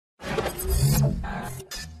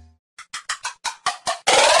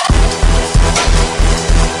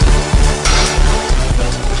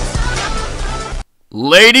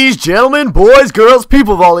Ladies, gentlemen, boys, girls,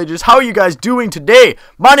 people of all ages, how are you guys doing today?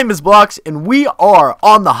 My name is Blocks, and we are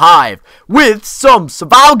on the Hive with some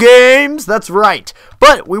survival games. That's right.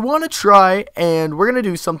 But we want to try, and we're going to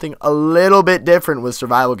do something a little bit different with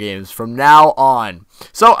survival games from now on.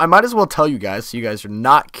 So I might as well tell you guys so you guys are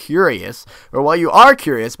not curious, or well, you are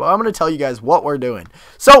curious, but I'm going to tell you guys what we're doing.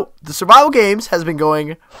 So the survival games has been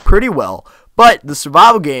going pretty well. But the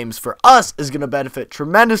survival games for us is going to benefit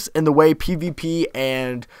tremendous in the way PvP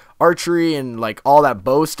and archery and like all that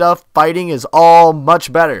bow stuff, fighting is all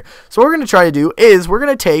much better. So what we're going to try to do is we're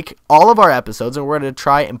going to take all of our episodes and we're going to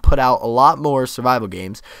try and put out a lot more survival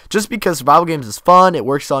games. Just because survival games is fun, it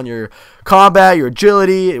works on your combat, your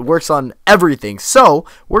agility, it works on everything. So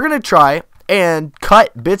we're going to try and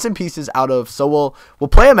cut bits and pieces out of, so we'll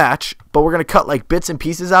play a match, but we're going to cut like bits and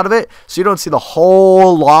pieces out of it, so you don't see the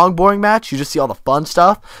whole long boring match, you just see all the fun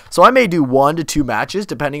stuff. So I may do 1 to 2 matches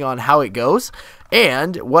depending on how it goes.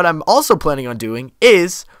 And what I'm also planning on doing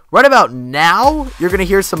is, right about now, you're going to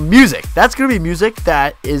hear some music. That's going to be music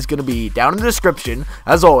that is going to be down in the description,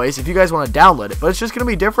 as always, if you guys want to download it. But it's just going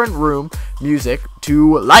to be different room music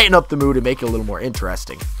to lighten up the mood and make it a little more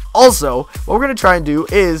interesting. Also, what we're going to try and do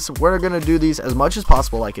is we're going to do these as much as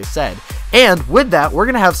possible, like I said. And with that, we're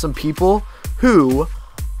going to have some people who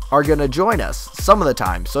are going to join us some of the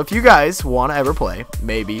time. So if you guys want to ever play,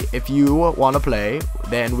 maybe if you want to play,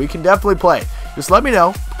 then we can definitely play. Just let me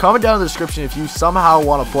know. Comment down in the description if you somehow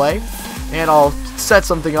want to play, and I'll set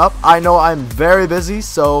something up. I know I'm very busy,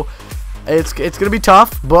 so it's gonna be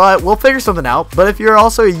tough, but we'll figure something out. But if you're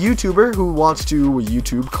also a YouTuber who wants to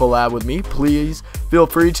YouTube collab with me, please feel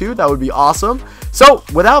free to. That would be awesome. So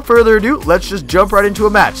without further ado, let's just jump right into a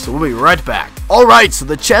match. So we'll be right back. Alright, so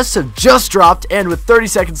the chests have just dropped, and with 30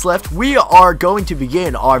 seconds left, we are going to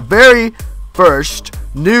begin our very first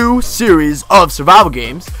new series of survival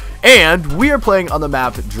games. And we are playing on the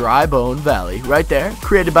map Dry Bone Valley, right there,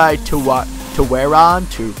 created by Taweron.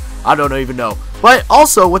 I don't even know. But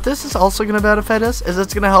also, what this is also going to benefit us is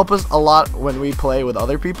it's going to help us a lot when we play with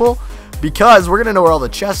other people, because we're going to know where all the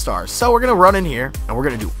chests are. So we're going to run in here, and we're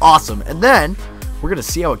going to do awesome. And then we're going to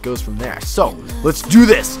see how it goes from there. So let's do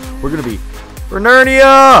this. We're going to be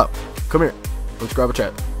Vernernia. Come here. Let's grab a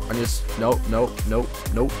chest. I just, nope.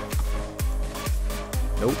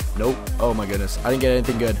 Oh my goodness. I didn't get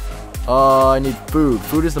anything good. I need food.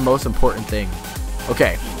 Food is the most important thing.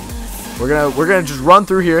 Okay. We're gonna just run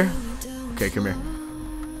through here. Okay, come here.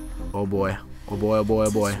 Oh boy. Oh boy, oh boy,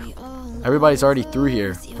 oh boy. Everybody's already through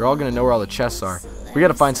here. They're all gonna know where all the chests are. We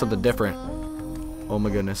gotta find something different. Oh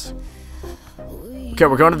my goodness. Okay,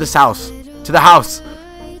 we're going to this house. To the house.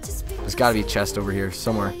 There's gotta be a chest over here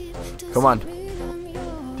somewhere. Come on.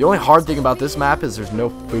 The only hard thing about this map is there's no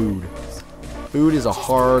food. Food is a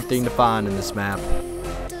hard thing to find in this map.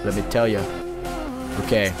 Let me tell you.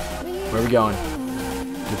 Okay, where are we going?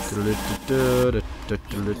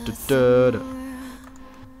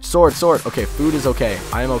 Sword. Okay, food is okay.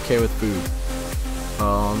 I am okay with food.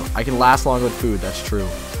 I can last long with food. That's true.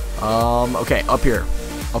 Okay, up here.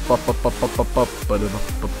 Up.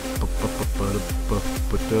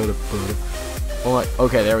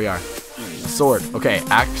 Okay, there we are. Sword. Okay,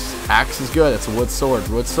 axe is good. That's a wood sword.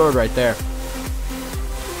 Wood sword right there.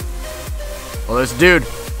 Oh, there's a dude.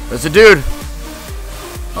 There's a dude.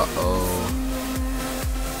 Uh-oh.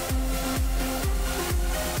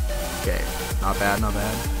 Okay, not bad.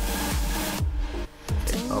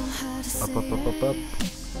 Okay, up.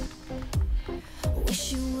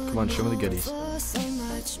 Come on, show me the goodies.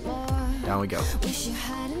 Down we go.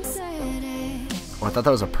 Oh, I thought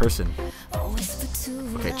that was a person.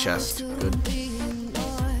 Okay, chest. Good.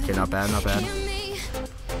 Okay, not bad.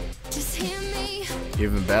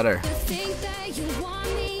 Even better.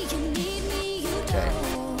 Okay.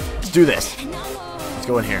 Let's do this. Let's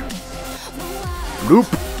go in here. Loop.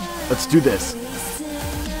 Let's do this.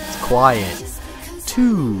 It's quiet.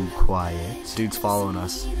 Too quiet. Dude's following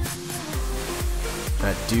us.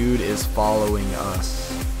 That dude is following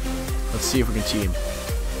us. Let's see if we can team.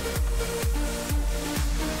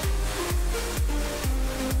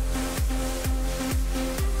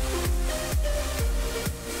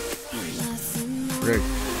 Great.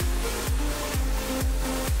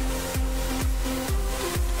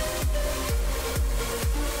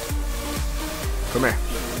 Come here.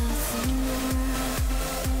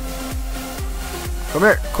 Come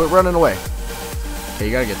here. Quit running away. Okay,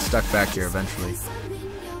 you gotta get stuck back here eventually.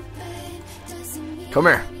 Come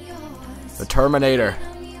here. The Terminator.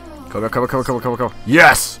 Come.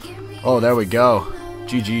 Yes! Oh, there we go.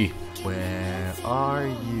 GG. Where are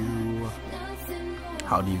you?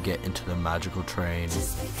 How do you get into the magical train?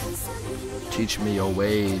 Teach me your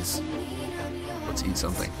ways. Let's eat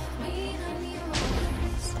something.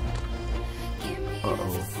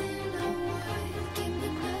 Uh-oh.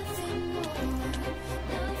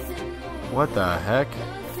 What the heck?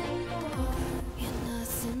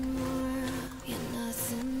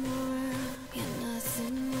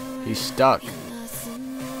 He's stuck.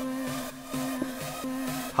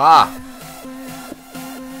 Ha!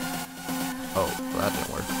 Oh, well, that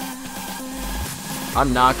didn't work.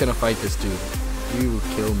 I'm not gonna fight this dude. You would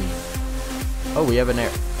kill me. Oh, we have an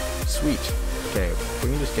air. Sweet. Okay, we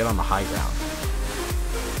can just get on the high ground.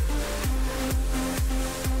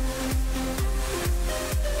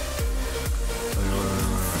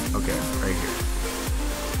 Okay, right here.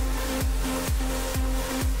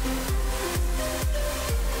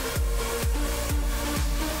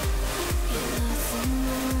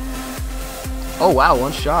 Oh wow,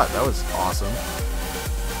 one shot. That was awesome.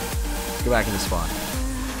 Let's go back into spawn.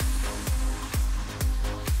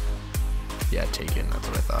 Yeah, taken. That's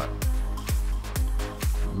what I thought.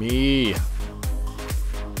 Me.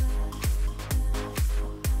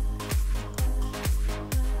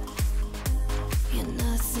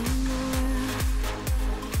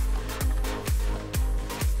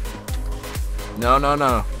 No, no,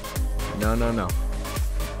 no. No, no, no.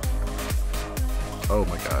 Oh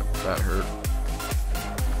my god, that hurt.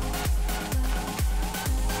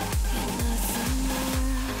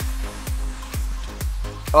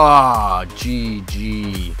 Ah,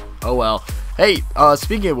 GG. Oh well. Hey,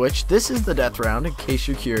 speaking of which, this is the death round, in case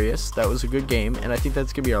you're curious. That was a good game, and I think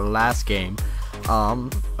that's gonna be our last game.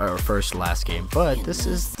 Our first last game. But this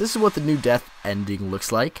is what the new death ending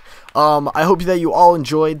looks like. I hope that you all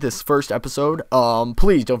enjoyed this first episode.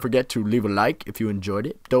 Please don't forget to leave a like if you enjoyed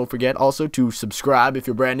it. Don't forget also to subscribe if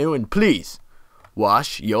you're brand new, and please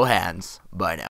wash your hands. Bye now.